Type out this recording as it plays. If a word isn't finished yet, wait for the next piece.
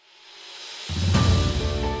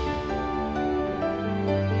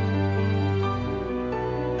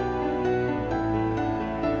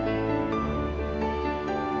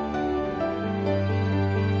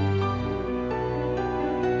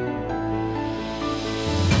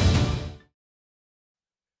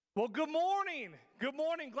Well, good morning. Good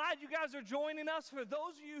morning. Glad you guys are joining us. For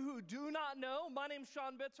those of you who do not know, my name's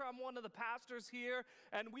Sean Bitzer. I'm one of the pastors here,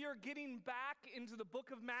 and we are getting back into the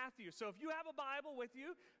book of Matthew. So if you have a Bible with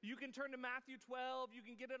you, you can turn to Matthew 12. You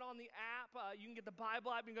can get it on the app. You can get the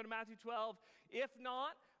Bible app. You can go to Matthew 12. If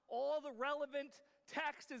not, all the relevant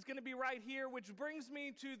text is going to be right here, which brings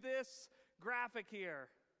me to this graphic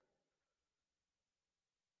here.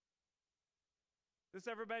 This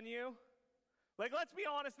ever been you? Like, let's be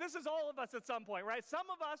honest, this is all of us at some point, right? Some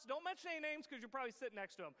of us, don't mention any names because you're probably sitting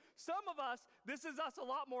next to them. Some of us, this is us a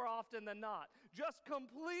lot more often than not. Just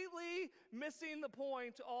completely missing the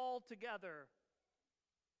point altogether.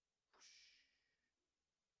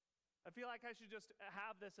 I feel like I should just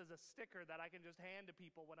have this as a sticker that I can just hand to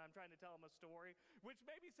people when I'm trying to tell them a story, which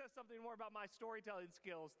maybe says something more about my storytelling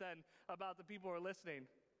skills than about the people who are listening.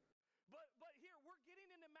 But here, we're getting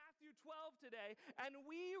into Matthew 12 today, and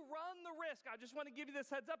we run the risk, I just want to give you this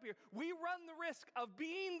heads up here, we run the risk of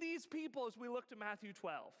being these people as we look to Matthew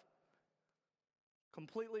 12.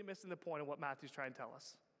 Completely missing the point of what Matthew's trying to tell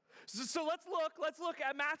us. So let's look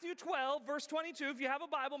at Matthew 12, verse 22. If you have a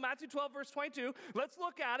Bible, Matthew 12, verse 22, let's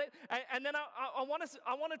look at it, and then I want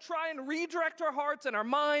to try and redirect our hearts and our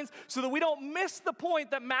minds so that we don't miss the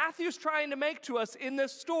point that Matthew's trying to make to us in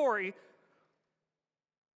this story.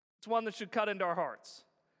 It's one that should cut into our hearts.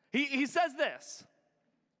 He says this: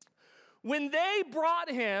 when they brought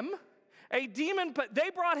him a demon,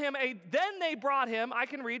 then they brought him, I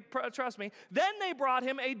can read, trust me, then they brought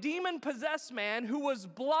him a demon-possessed man who was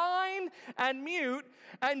blind and mute,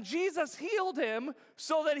 and Jesus healed him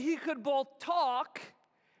so that he could both talk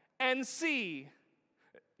and see.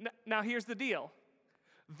 Now here's the deal.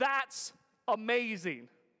 That's amazing.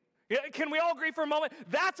 Can we all agree for a moment?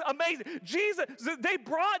 That's amazing. They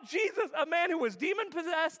brought Jesus, a man who was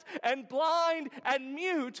demon-possessed and blind and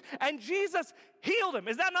mute, and Jesus healed him.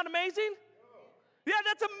 Is that not amazing? Yeah,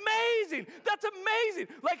 that's amazing. That's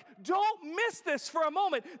amazing. Like, don't miss this for a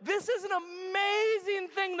moment. This is an amazing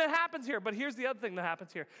thing that happens here. But here's the other thing that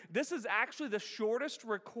happens here. This is actually the shortest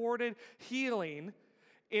recorded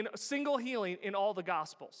single healing in all the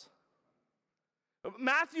Gospels.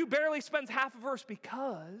 Matthew barely spends half a verse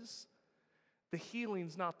because the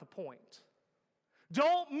healing's not the point.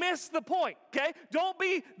 Don't miss the point, okay? Don't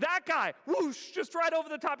be that guy, whoosh, just right over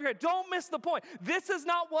the top of your head. Don't miss the point. This is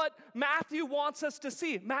not what Matthew wants us to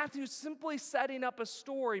see. Matthew's simply setting up a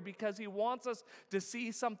story because he wants us to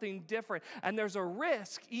see something different. And there's a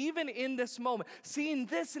risk, even in this moment, seeing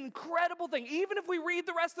this incredible thing. Even if we read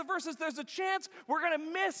the rest of the verses, there's a chance we're going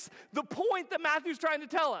to miss the point that Matthew's trying to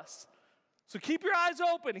tell us. So keep your eyes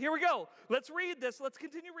open. Here we go. Let's read this. Let's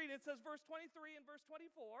continue reading. It says verse 23 and verse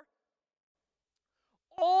 24.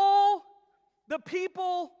 All the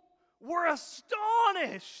people were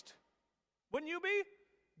astonished. Wouldn't you be?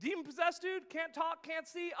 Demon-possessed dude, can't talk, can't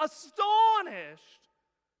see, astonished.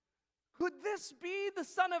 Could this be the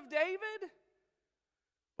son of David?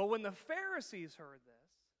 But when the Pharisees heard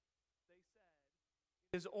this, they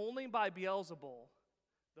said, it is only by Beelzebul,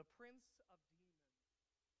 the prince of demons,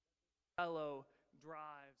 fellow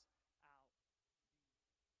drives out.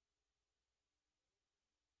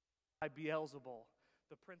 By Beelzebul,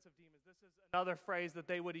 the prince of demons. This is another phrase that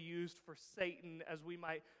they would have used for Satan, as we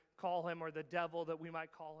might call him, or the devil that we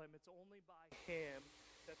might call him. It's only by him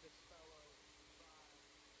that this fellow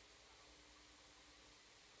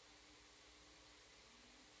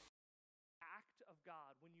act of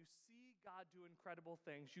God. When you see God do incredible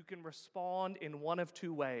things, you can respond in one of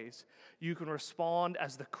two ways. You can respond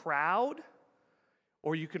as the crowd,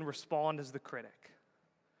 or you can respond as the critic.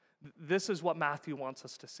 This is what Matthew wants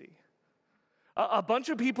us to see. A bunch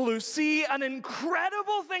of people who see an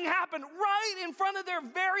incredible thing happen right in front of their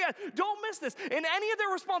very eyes. Don't miss this. In any of their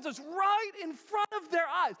responses, right in front of their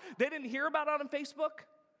eyes. They didn't hear about it on Facebook.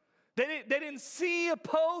 They didn't see a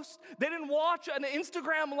post. They didn't watch an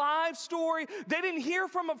Instagram live story. They didn't hear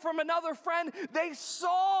from another friend. They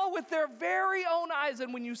saw with their very own eyes.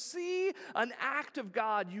 And when you see an act of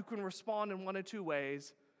God, you can respond in one of two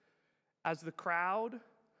ways: as the crowd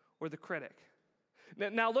or the critic.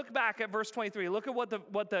 Now look back at verse 23. Look at what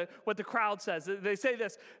the crowd says. They say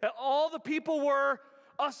this: all the people were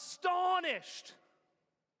astonished,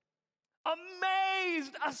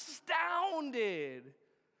 amazed, astounded.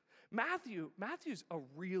 Matthew's a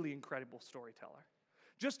really incredible storyteller.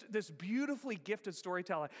 Just this beautifully gifted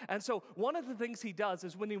storyteller. And so one of the things he does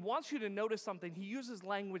is when he wants you to notice something, he uses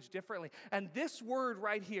language differently. And this word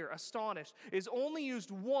right here, astonished, is only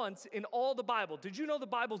used once in all the Bible. Did you know the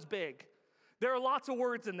Bible's big? There are lots of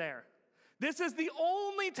words in there. This is the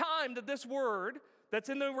only time that this word that's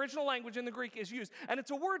in the original language in the Greek is used, and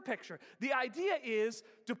it's a word picture. The idea is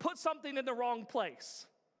to put something in the wrong place.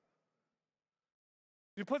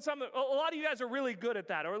 You put something, a lot of you guys are really good at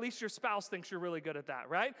that, or at least your spouse thinks you're really good at that,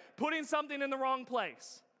 right? Putting something in the wrong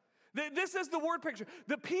place. This is the word picture.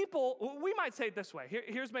 The people, we might say it this way.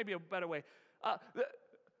 Here's maybe a better way.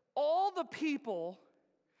 All the people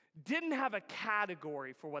didn't have a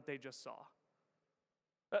category for what they just saw.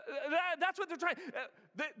 That's what they're trying.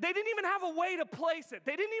 They didn't even have a way to place it.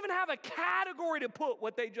 They didn't even have a category to put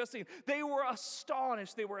what they just seen. They were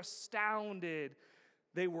astonished. They were astounded.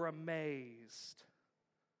 They were amazed.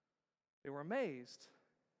 They were amazed.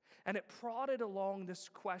 And it prodded along this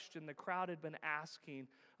question the crowd had been asking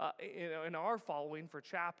in our following for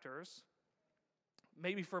chapters,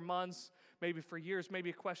 maybe for months, maybe for years,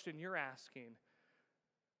 maybe a question you're asking.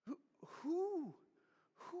 Who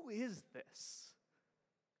is this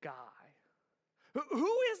guy?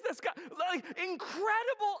 Who is this guy? Like,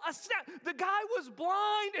 incredible, the guy was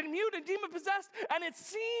blind and mute and demon-possessed, and it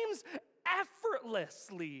seems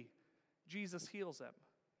effortlessly Jesus heals him.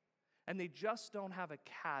 And they just don't have a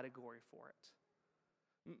category for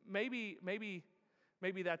it. Maybe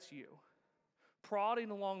that's you. Prodding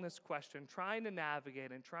along this question, trying to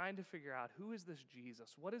navigate and trying to figure out, who is this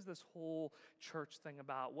Jesus? What is this whole church thing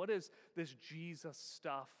about? What is this Jesus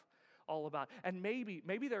stuff all about? And maybe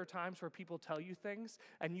there are times where people tell you things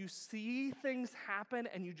and you see things happen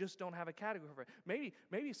and you just don't have a category for it.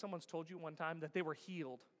 Maybe someone's told you one time that they were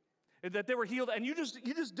healed. That they were healed, and you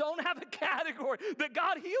just don't have a category. That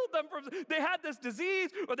God healed them from, they had this disease,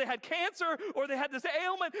 or they had cancer, or they had this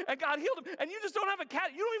ailment, and God healed them, and you just don't have a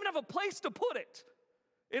category. You don't even have a place to put it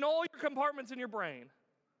in all your compartments in your brain.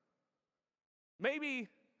 Maybe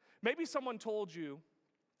someone told you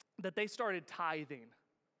that they started tithing,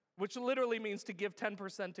 which literally means to give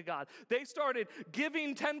 10% to God. They started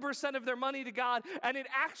giving 10% of their money to God, and it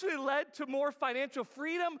actually led to more financial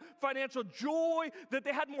freedom, financial joy, that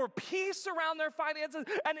they had more peace around their finances,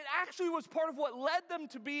 and it actually was part of what led them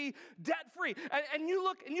to be debt-free. And you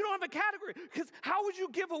look, and you don't have a category, because how would you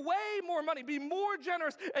give away more money, be more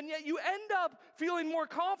generous, and yet you end up feeling more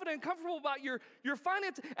confident and comfortable about your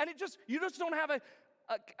finances, and you just don't have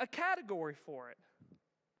a category for it.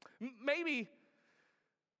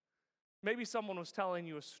 Maybe someone was telling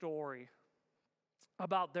you a story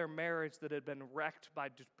about their marriage that had been wrecked by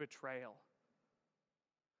betrayal.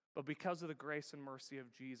 But because of the grace and mercy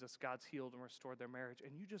of Jesus, God's healed and restored their marriage,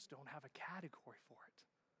 and you just don't have a category for it.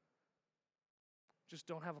 Just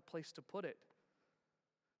don't have a place to put it.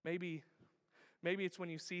 Maybe it's when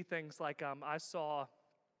you see things like I saw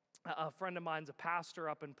a friend of mine's a pastor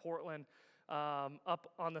up in Portland,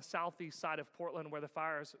 up on the southeast side of Portland where the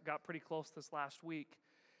fires got pretty close this last week.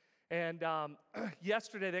 And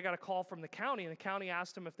yesterday they got a call from the county, and the county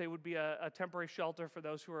asked them if they would be a temporary shelter for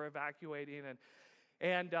those who are evacuating.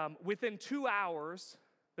 And within 2 hours,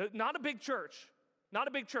 not a big church,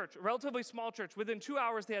 a relatively small church, within 2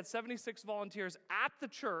 hours they had 76 volunteers at the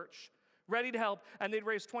church ready to help, and they'd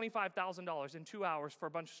raised $25,000 in 2 hours for a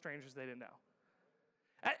bunch of strangers they didn't know.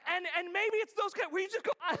 And maybe it's those guys where you just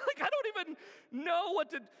go, I don't even know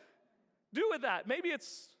what to do with that. Maybe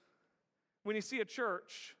it's when you see a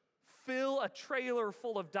church fill a trailer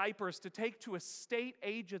full of diapers to take to a state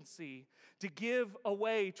agency to give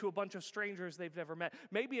away to a bunch of strangers they've never met.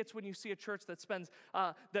 Maybe it's when you see a church that spends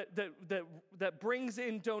that brings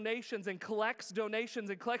in donations and collects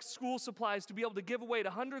school supplies to be able to give away to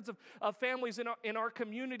hundreds of families in our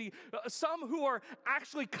community. Some who are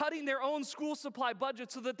actually cutting their own school supply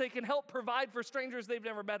budget so that they can help provide for strangers they've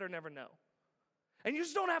never met or never know. And you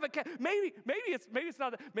just don't have maybe it's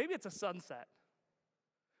not that. Maybe it's a sunset.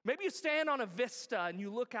 Maybe you stand on a vista and you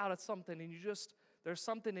look out at something and there's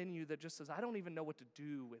something in you that just says, I don't even know what to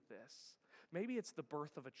do with this. Maybe it's the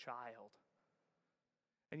birth of a child.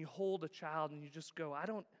 And you hold a child and you just go, I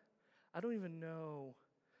don't even know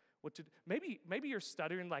what to do. Maybe you're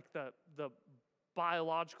studying like the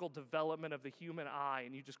biological development of the human eye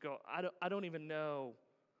and you just go, I don't even know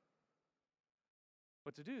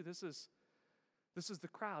what to do. This is the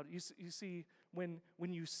crowd. You see, when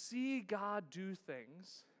you see God do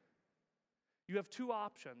things, you have two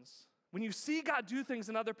options. When you see God do things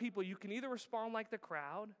in other people, you can either respond like the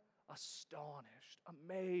crowd, astonished,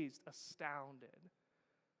 amazed, astounded.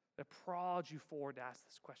 That prods you forward to ask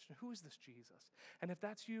this question, who is this Jesus? And if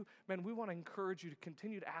that's you, man, we want to encourage you to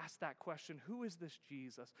continue to ask that question, who is this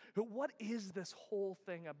Jesus? What is this whole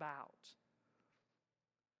thing about?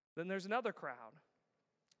 Then there's another crowd.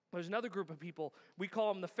 There's another group of people. We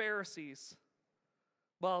call them the Pharisees.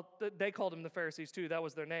 Well, they called them the Pharisees too. That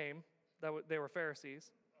was their name. They were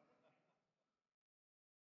Pharisees.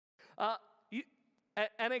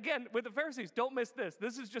 And again, with the Pharisees, don't miss this.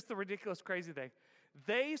 This is just the ridiculous, crazy thing.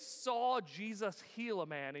 They saw Jesus heal a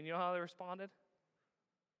man, and you know how they responded?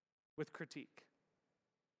 With critique.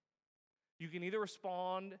 You can either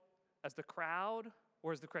respond as the crowd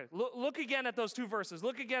or as the critic. Look again at those two verses.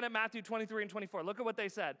 Look again at Matthew 23 and 24. Look at what they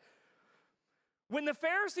said. When the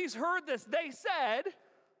Pharisees heard this, they said,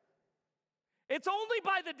 it's only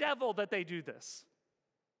by the devil that they do this,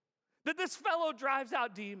 that this fellow drives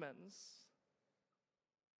out demons.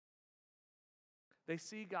 They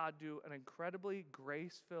see God do an incredibly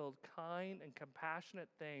grace-filled, kind, and compassionate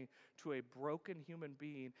thing to a broken human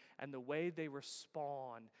being, and the way they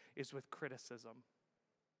respond is with criticism.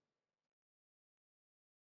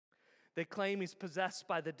 They claim he's possessed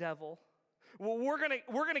by the devil. Well, we're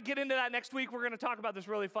gonna get into that next week. We're gonna talk about this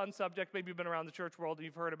really fun subject. Maybe you've been around the church world and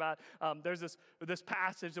you've heard about. There's this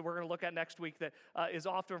passage that we're gonna look at next week that is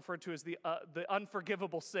often referred to as the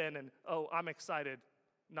unforgivable sin. And oh, I'm excited.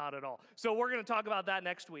 Not at all. So we're going to talk about that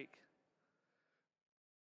next week.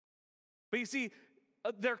 But you see,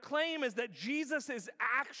 their claim is that Jesus is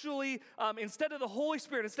actually, instead of the Holy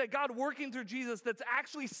Spirit, instead of God working through Jesus, that's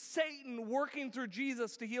actually Satan working through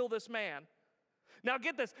Jesus to heal this man. Now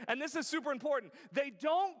get this, and this is super important. They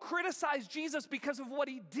don't criticize Jesus because of what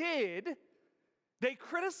he did. They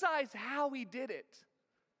criticize how he did it.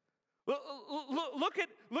 Look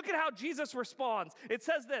at how Jesus responds. It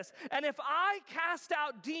says this, and if I cast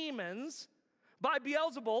out demons by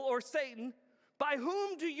Beelzebul or Satan, by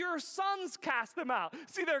whom do your sons cast them out?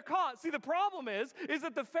 See, they're caught. See, the problem is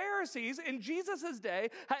that the Pharisees in Jesus' day,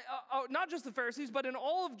 not just the Pharisees, but in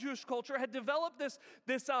all of Jewish culture, had developed this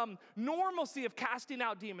normalcy of casting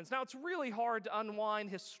out demons. Now, it's really hard to unwind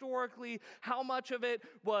historically how much of it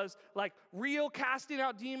was like real casting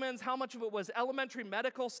out demons, how much of it was elementary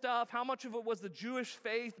medical stuff, how much of it was the Jewish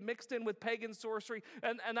faith mixed in with pagan sorcery,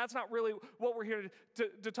 and that's not really what we're here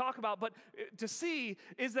to talk about. But to see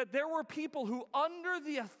is that there were people who, under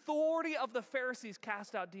the authority of the Pharisees,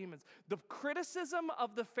 cast out demons. The criticism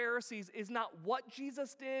of the Pharisees is not what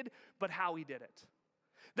Jesus did, but how he did it.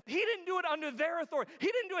 That he didn't do it under their authority. He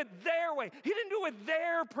didn't do it their way. He didn't do it with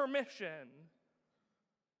their permission.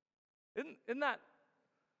 Isn't that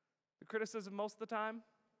the criticism most of the time?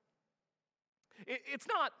 It's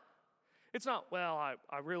not, well,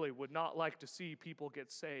 I really would not like to see people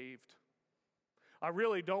get saved. I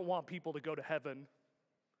really don't want people to go to heaven.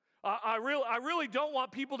 I really don't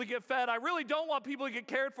want people to get fed. I really don't want people to get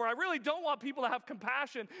cared for. I really don't want people to have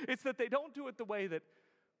compassion. It's that they don't do it the way that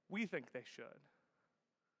we think they should,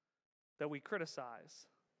 that we criticize.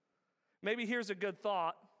 Maybe here's a good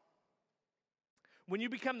thought. When you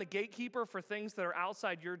become the gatekeeper for things that are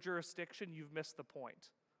outside your jurisdiction, you've missed the point.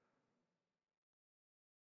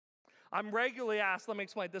 I'm regularly asked, let me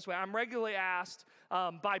explain it this way. I'm regularly asked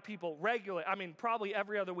by people, probably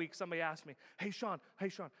every other week somebody asks me, hey Sean,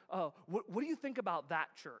 what do you think about that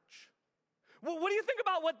church? Well, what do you think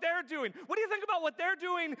about what they're doing? What do you think about what they're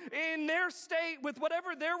doing in their state with whatever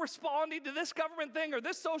they're responding to this government thing or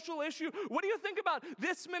this social issue? What do you think about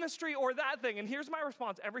this ministry or that thing? And here's my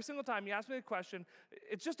response. Every single time you ask me a question,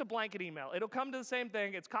 it's just a blanket email. It'll come to the same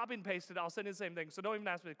thing. It's copied and pasted. I'll send you the same thing. So don't even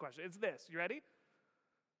ask me the question. It's this. You ready?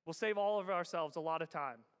 We'll save all of ourselves a lot of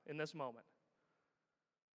time in this moment.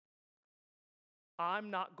 I'm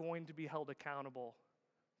not going to be held accountable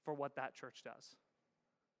for what that church does.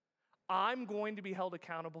 I'm going to be held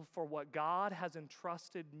accountable for what God has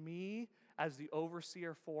entrusted me as the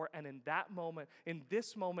overseer for, and in that moment, in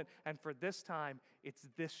this moment, and for this time, it's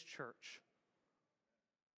this church.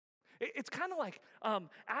 It's kind of like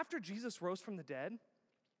after Jesus rose from the dead,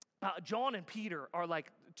 John and Peter are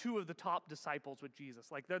like two of the top disciples with Jesus.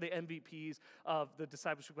 Like they're the MVPs of the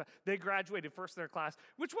discipleship class. They graduated first in their class,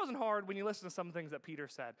 which wasn't hard when you listen to some of the things that Peter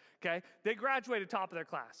said, okay? They graduated top of their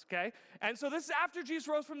class, okay? And so this is after Jesus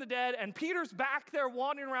rose from the dead, and Peter's back there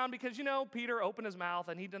wandering around because, Peter opened his mouth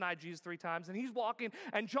and he denied Jesus 3 times, and he's walking,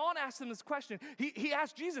 and John asked him this question. He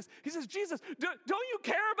asked Jesus, he says, Jesus, don't you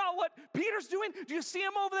care about what Peter's doing? Do you see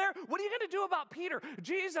him over there? What are you going to do about Peter?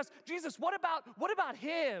 Jesus, what about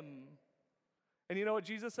him? And you know what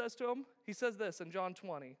Jesus says to him? He says this in John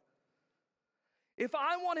 20. If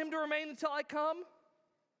I want him to remain until I come,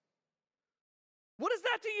 what is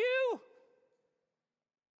that to you?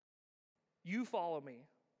 You follow me.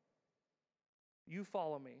 You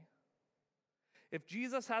follow me. If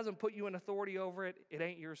Jesus hasn't put you in authority over it, it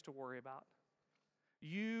ain't yours to worry about.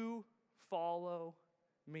 You follow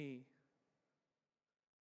me.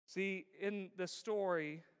 See, in this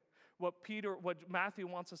story, what Matthew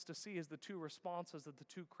wants us to see is the two responses of the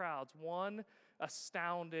two crowds. One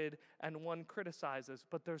astounded and one criticizes,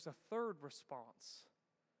 but there's a third response.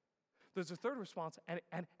 There's a third response,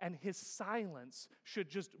 and his silence should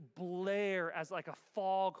just blare as like a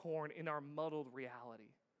foghorn in our muddled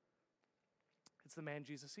reality. It's the man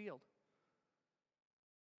Jesus healed.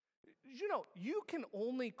 You know, you can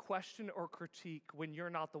only question or critique when you're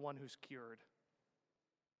not the one who's cured.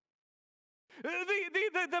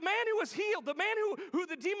 The man who was healed, the man who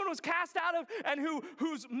the demon was cast out of, and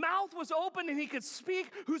whose mouth was open and he could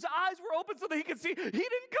speak, whose eyes were open so that he could see, he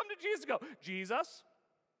didn't come to Jesus and go, Jesus,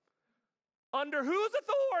 under whose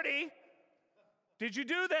authority did you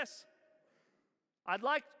do this? I'd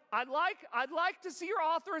like to see your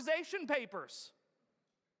authorization papers.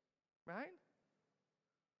 Right?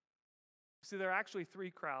 See, there are actually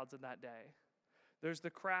three crowds in that day. There's the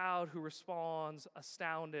crowd who responds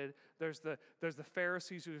astounded. There's the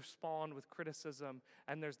Pharisees who respond with criticism.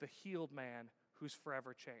 And there's the healed man who's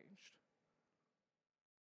forever changed.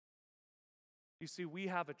 You see, we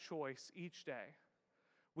have a choice each day.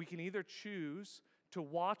 We can either choose to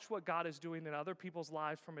watch what God is doing in other people's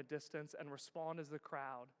lives from a distance and respond as the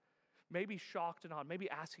crowd, maybe shocked and awed, maybe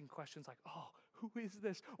asking questions like, oh, who is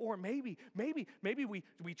this? Or maybe we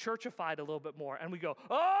churchified a little bit more and we go,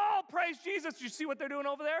 oh, praise Jesus. Do you see what they're doing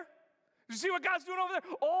over there? Do you see what God's doing over there?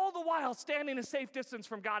 All the while standing a safe distance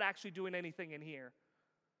from God actually doing anything in here.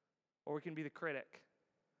 Or we can be the critic.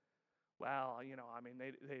 Well, you know, I mean,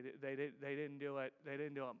 they didn't do it. They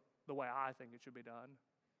didn't do it the way I think it should be done.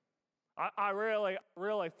 I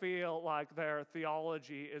really feel like their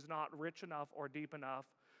theology is not rich enough or deep enough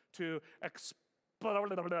to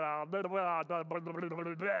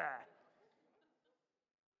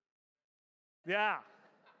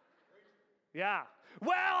Yeah.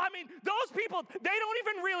 Well, I mean, those people, they don't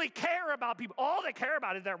even really care about people. All they care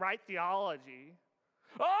about is their right theology.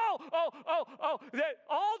 All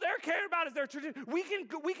they're caring about is their tradition. We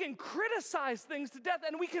can criticize things to death,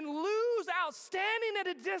 and we can lose out standing at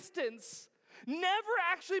a distance, never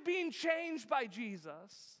actually being changed by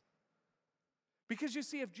Jesus. Because you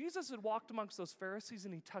see, if Jesus had walked amongst those Pharisees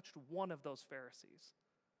and he touched one of those Pharisees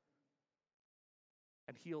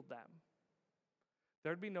and healed them,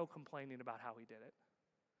 there'd be no complaining about how he did it.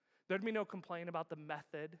 There'd be no complaint about the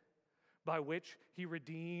method by which he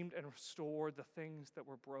redeemed and restored the things that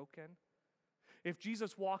were broken. If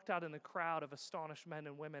Jesus walked out in the crowd of astonished men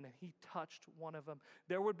and women and he touched one of them,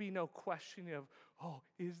 there would be no questioning of, oh,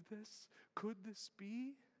 is this? Could this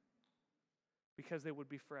be? Because they would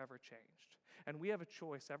be forever changed. And we have a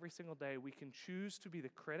choice every single day. We can choose to be the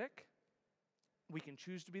critic, we can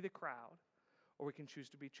choose to be the crowd, or we can choose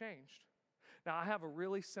to be changed. Now, I have a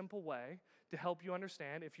really simple way to help you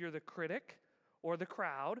understand if you're the critic or the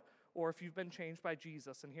crowd, or if you've been changed by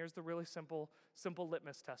Jesus. And here's the really simple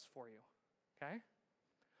litmus test for you, okay?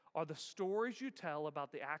 Are the stories you tell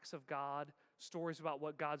about the acts of God stories about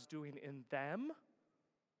what God's doing in them,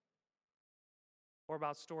 or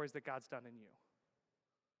about stories that God's done in you?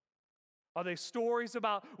 Are they stories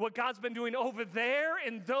about what God's been doing over there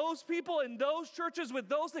in those people, in those churches, with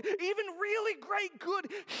those things, even really great, good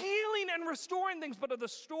healing and restoring things, but are the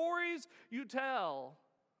stories you tell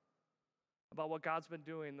about what God's been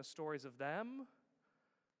doing, the stories of them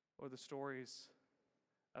or the stories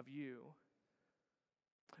of you?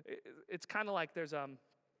 It's kind of like there's a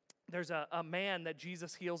man that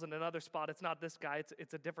Jesus heals in another spot. It's not this guy.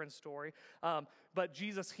 It's a different story. But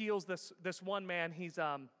Jesus heals this one man. He's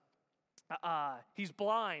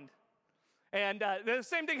blind. And the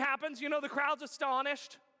same thing happens. You know, the crowd's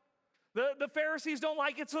astonished. The Pharisees don't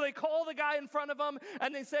like it, so they call the guy in front of them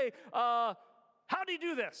and they say, how do you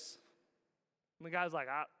do this? And the guy's like,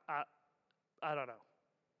 I don't know.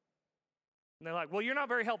 And they're like, well, you're not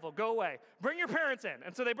very helpful. Go away. Bring your parents in.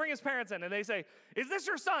 And so they bring his parents in and they say, is this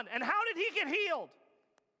your son? And how did he get healed?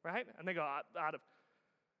 Right? And they go, I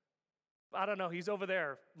don't know. He's over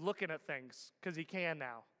there looking at things because he can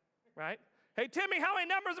now. Right? Hey, Timmy, how many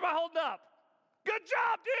numbers am I holding up? Good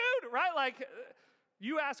job, dude. Right? Like,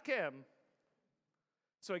 you ask him.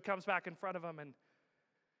 So he comes back in front of him and,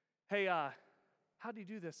 hey, how do you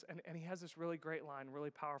do this? And he has this really great line,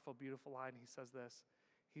 really powerful, beautiful line. He says this.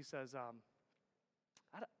 He says,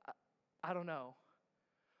 I don't know.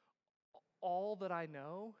 All that I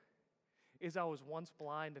know is I was once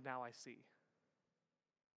blind and now I see.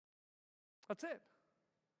 That's it.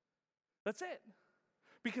 That's it.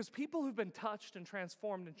 Because people who've been touched and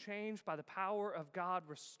transformed and changed by the power of God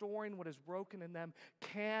restoring what is broken in them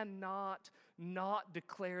cannot not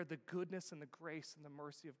declare the goodness and the grace and the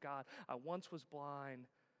mercy of God. I once was blind,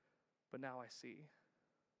 but now I see.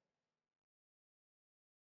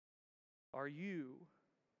 Are you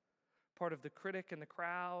part of the critic and the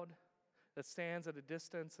crowd, that stands at a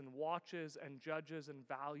distance and watches and judges and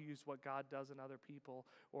values what God does in other people?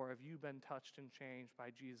 Or have you been touched and changed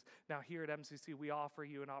by Jesus? Now, here at MCC, we offer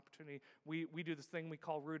you an opportunity. We do this thing we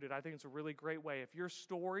call Rooted. I think it's a really great way. If your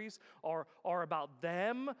stories are about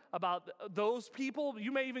them, about those people,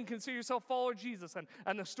 you may even consider yourself a follower of Jesus,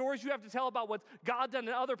 and the stories you have to tell about what God done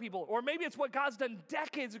in other people, or maybe it's what God's done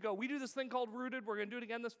decades ago. We do this thing called Rooted. We're going to do it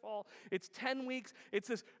again this fall. It's 10 weeks. It's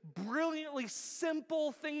this brilliantly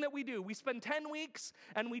simple thing that we do. We spend 10 weeks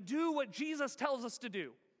and we do what Jesus tells us to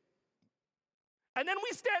do. And then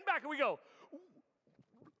we stand back and we go,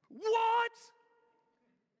 what?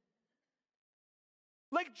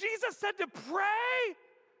 Like Jesus said to pray,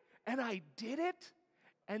 and I did it,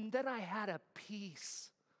 and then I had a peace.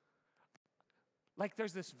 Like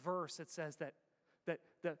there's this verse that says that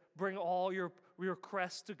bring all your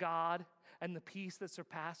requests to God and the peace that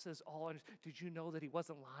surpasses all. Did you know that he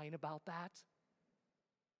wasn't lying about that?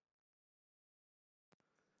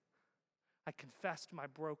 I confessed my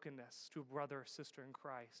brokenness to a brother or sister in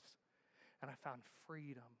Christ, and I found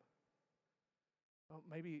freedom. Well,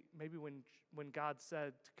 maybe when God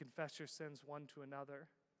said to confess your sins one to another,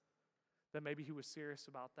 that maybe he was serious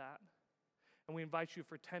about that. And we invite you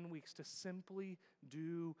for 10 weeks to simply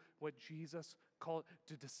do what Jesus called,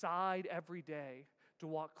 to decide every day to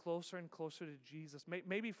walk closer and closer to Jesus.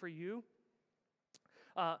 Maybe for you,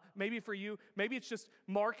 maybe it's just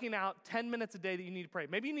marking out 10 minutes a day that you need to pray.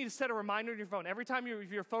 Maybe you need to set a reminder on your phone. Every time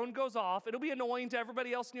your phone goes off, it'll be annoying to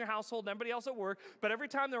everybody else in your household and everybody else at work, but every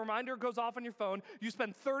time the reminder goes off on your phone, you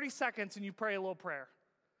spend 30 seconds and you pray a little prayer.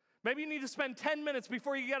 Maybe you need to spend 10 minutes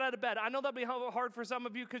before you get out of bed. I know that'll be hard for some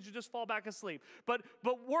of you because you just fall back asleep, but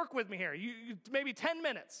work with me here. You maybe 10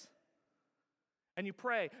 minutes. And you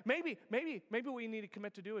pray. Maybe what you need to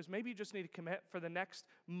commit to do is maybe you just need to commit for the next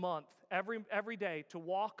month, every day, to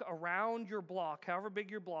walk around your block, however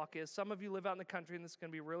big your block is. Some of you live out in the country, and this is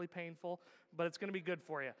going to be really painful, but it's going to be good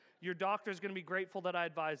for you. Your doctor is going to be grateful that I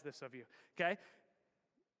advise this of you, okay?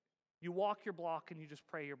 You walk your block, and you just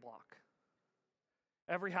pray your block.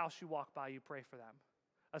 Every house you walk by, you pray for them.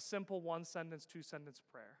 A simple one-sentence, two-sentence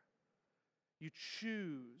prayer. You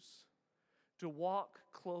choose to walk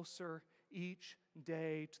closer each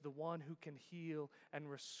day to the one who can heal and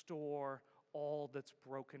restore all that's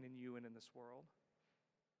broken in you and in this world.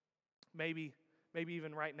 Maybe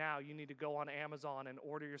even right now you need to go on Amazon and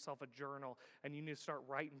order yourself a journal, and you need to start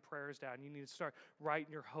writing prayers down. You need to start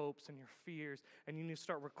writing your hopes and your fears, and you need to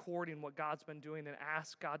start recording what God's been doing and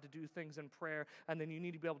ask God to do things in prayer. And then you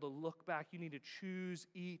need to be able to look back. You need to choose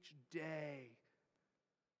each day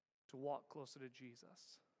to walk closer to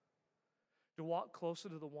Jesus, to walk closer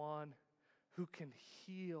to the one who can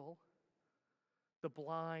heal the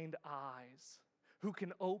blind eyes, who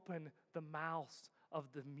can open the mouths of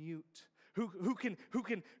the mute, who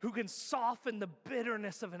can soften the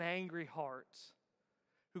bitterness of an angry heart,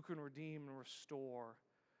 who can redeem and restore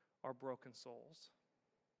our broken souls.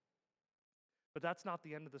 But that's not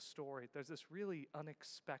the end of the story. There's this really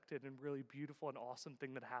unexpected and really beautiful and awesome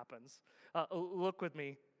thing that happens. Look with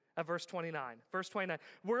me at verse 29. Verse 29.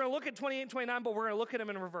 We're going to look at 28 and 29, but we're going to look at them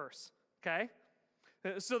in reverse. Okay?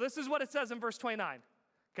 So this is what it says in verse 29.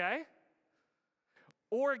 Okay?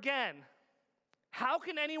 Or again, how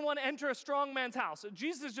can anyone enter a strong man's house?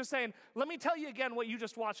 Jesus is just saying, let me tell you again what you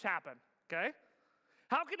just watched happen. Okay?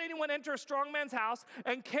 How can anyone enter a strong man's house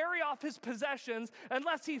and carry off his possessions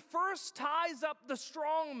unless he first ties up the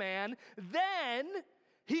strong man, then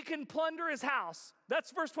he can plunder his house?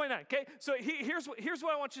 That's verse 29, okay? So here's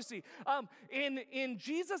what I want you to see. In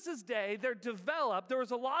Jesus' day, there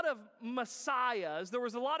was a lot of messiahs. There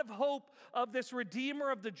was a lot of hope of this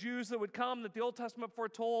Redeemer of the Jews that would come, that the Old Testament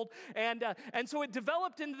foretold. And so it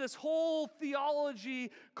developed into this whole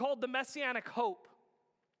theology called the Messianic hope.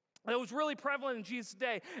 It was really prevalent in Jesus'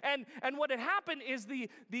 day. And what had happened is the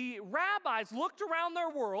rabbis looked around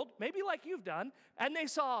their world, maybe like you've done, and they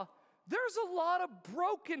saw, there's a lot of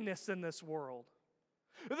brokenness in this world.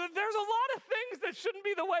 There's a lot of things that shouldn't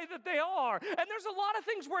be the way that they are. And there's a lot of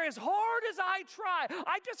things where as hard as I try,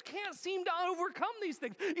 I just can't seem to overcome these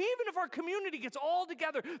things. Even if our community gets all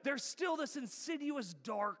together, there's still this insidious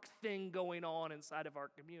dark thing going on inside of our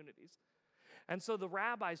communities. And so the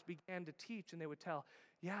rabbis began to teach, and they would tell,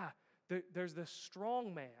 there's this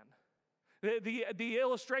strong man. The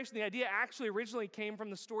illustration, the idea actually originally came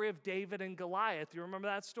from the story of David and Goliath. You remember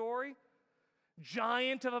that story?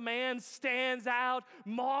 Giant of a man stands out,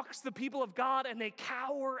 mocks the people of God, and they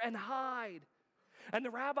cower and hide. And the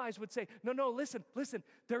rabbis would say, no, listen,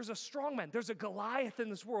 there's a strong man. There's a Goliath in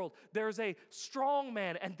this world. There's a strong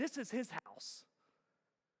man, and this is his house.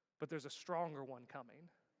 But there's a stronger one coming.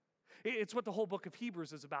 It's what the whole book of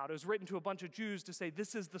Hebrews is about. It was written to a bunch of Jews to say,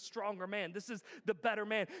 this is the stronger man. This is the better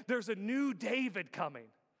man. There's a new David coming.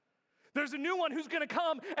 There's a new one who's going to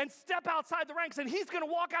come and step outside the ranks, and he's going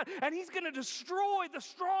to walk out, and he's going to destroy the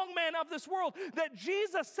strong man of this world. That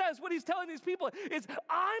Jesus says, what he's telling these people is,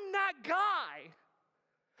 I'm that guy.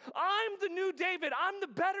 I'm the new David. I'm the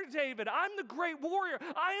better David. I'm the great warrior.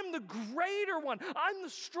 I am the greater one. I'm the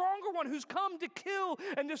stronger one who's come to kill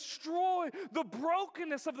and destroy the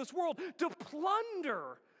brokenness of this world, to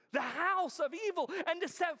plunder the house of evil, and to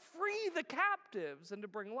set free the captives, and to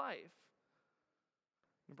bring life.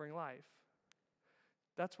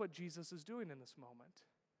 That's what Jesus is doing in this moment.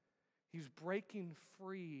 He's breaking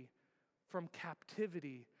free from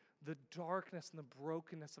captivity, the darkness and the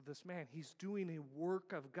brokenness of this man. He's doing a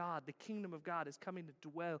work of God. The kingdom of God is coming to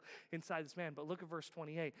dwell inside this man. But look at verse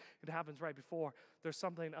 28. It happens right before. There's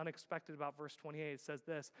something unexpected about verse 28. It says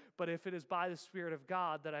this, but if it is by the Spirit of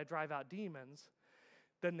God that I drive out demons,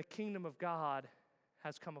 then the kingdom of God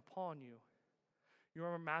has come upon you. You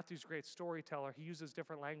remember Matthew's great storyteller. He uses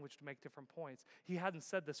different language to make different points. He hadn't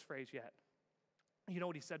said this phrase yet. You know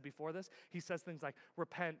what he said before this? He says things like,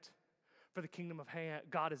 repent, for the kingdom of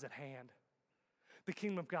God is at hand. The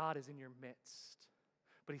kingdom of God is in your midst.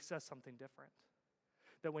 But he says something different.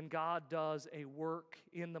 That when God does a work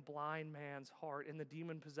in the blind man's heart, in the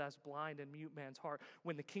demon-possessed, blind and mute man's heart,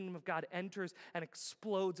 when the kingdom of God enters and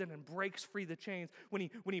explodes in and breaks free the chains, when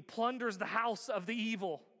he plunders the house of the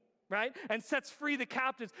evil, right? And sets free the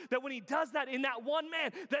captives, that when he does that in that one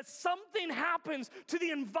man, that something happens to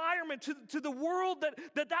the environment, to the world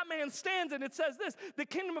that man stands in. It says this, the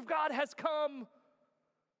kingdom of God has come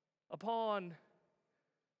upon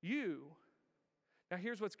you. Now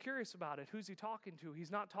here's what's curious about it. Who's he talking to? He's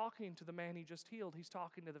not talking to the man he just healed. He's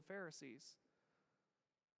talking to the Pharisees.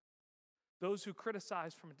 Those who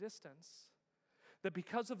criticize from a distance. That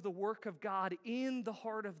because of the work of God in the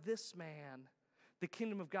heart of this man, the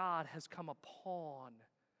kingdom of God has come upon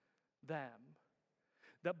them.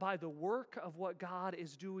 That by the work of what God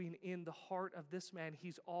is doing in the heart of this man,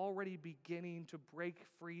 he's already beginning to break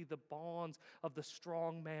free the bonds of the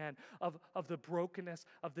strong man, of the brokenness,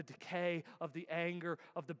 of the decay, of the anger,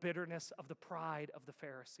 of the bitterness, of the pride of the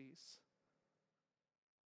Pharisees.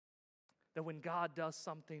 That when God does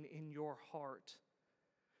something in your heart,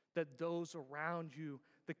 that those around you,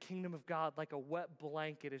 the kingdom of God, like a wet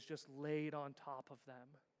blanket, is just laid on top of them.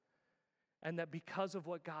 And that because of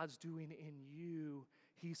what God's doing in you,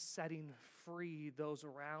 he's setting free those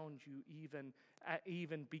around you,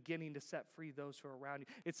 even beginning to set free those who are around you.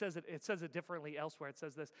 It says it differently elsewhere. It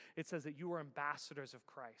says this. It says that you are ambassadors of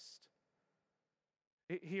Christ.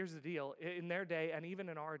 Here's the deal. In their day, and even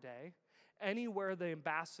in our day, anywhere the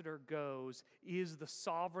ambassador goes is the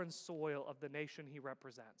sovereign soil of the nation he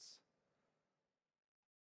represents.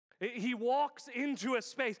 He walks into a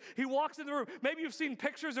space. He walks in the room. Maybe you've seen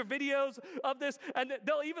pictures or videos of this, and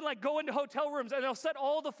they'll even go into hotel rooms and they'll set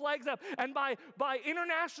all the flags up. And by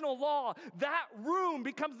international law, that room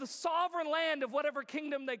becomes the sovereign land of whatever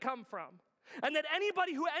kingdom they come from. And that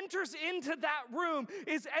anybody who enters into that room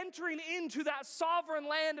is entering into that sovereign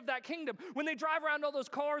land of that kingdom. When they drive around all those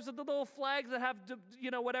cars with the little flags that have,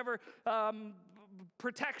 whatever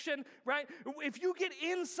protection, right? If you get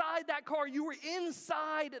inside that car, you are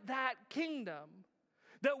inside that kingdom.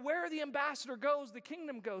 That where the ambassador goes, the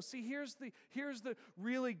kingdom goes. See, here's the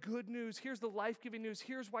really good news. Here's the life-giving news.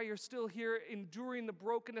 Here's why you're still here enduring the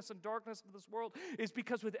brokenness and darkness of this world, is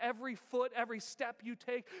because with every foot, every step you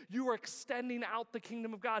take, you are extending out the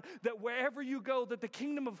kingdom of God. That wherever you go, that the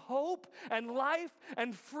kingdom of hope and life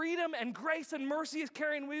and freedom and grace and mercy is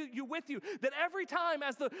carrying you with you. That every time,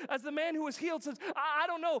 as the man who was healed says, I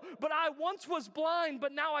don't know, but I once was blind,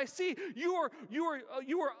 but now I see. You are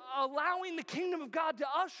allowing the kingdom of God to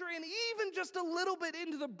usher in even just a little bit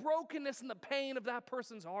into the brokenness and the pain of that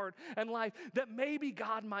person's heart and life, that maybe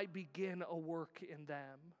God might begin a work in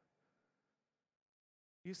them.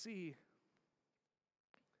 You see,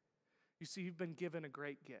 you've been given a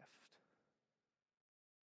great gift.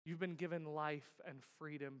 You've been given life and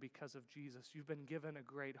freedom because of Jesus. You've been given a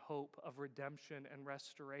great hope of redemption and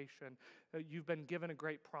restoration. You've been given a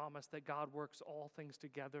great promise that God works all things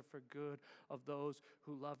together for good of those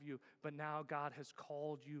who love you. But now God has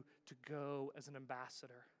called you to go as an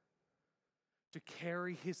ambassador, to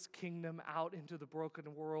carry his kingdom out into the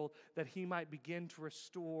broken world, that he might begin to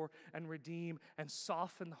restore and redeem and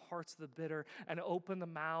soften the hearts of the bitter and open the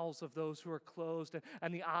mouths of those who are closed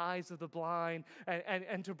and the eyes of the blind,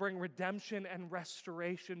 and to bring redemption and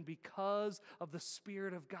restoration because of the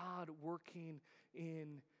Spirit of God working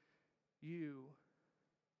in you.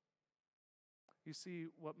 You see,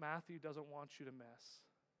 what Matthew doesn't want you to miss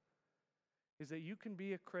is that you can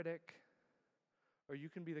be a critic, or you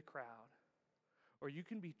can be the crowd, or you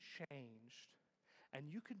can be changed, and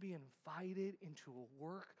you can be invited into a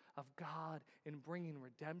work of God in bringing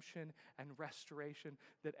redemption and restoration,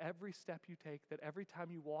 that every step you take, that every time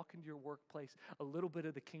you walk into your workplace, a little bit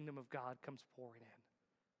of the kingdom of God comes pouring in.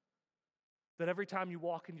 That every time you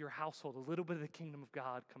walk into your household, a little bit of the kingdom of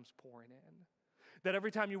God comes pouring in. That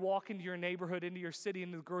every time you walk into your neighborhood, into your city,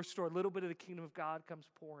 into the grocery store, a little bit of the kingdom of God comes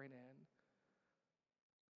pouring in.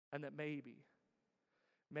 And that maybe,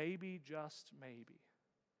 just maybe,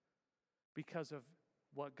 because of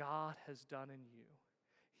what God has done in you,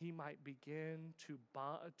 He might begin to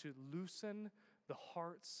loosen the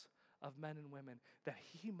hearts of men and women, that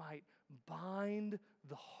He might bind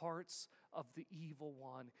the hearts of the evil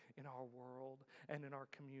one in our world and in our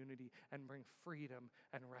community and bring freedom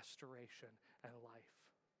and restoration and life.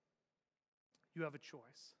 You have a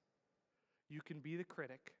choice. You can be the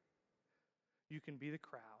critic, you can be the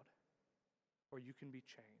crowd, or you can be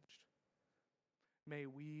changed. May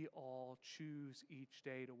we all choose each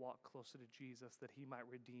day to walk closer to Jesus, that He might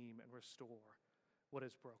redeem and restore what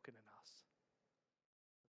is broken in us.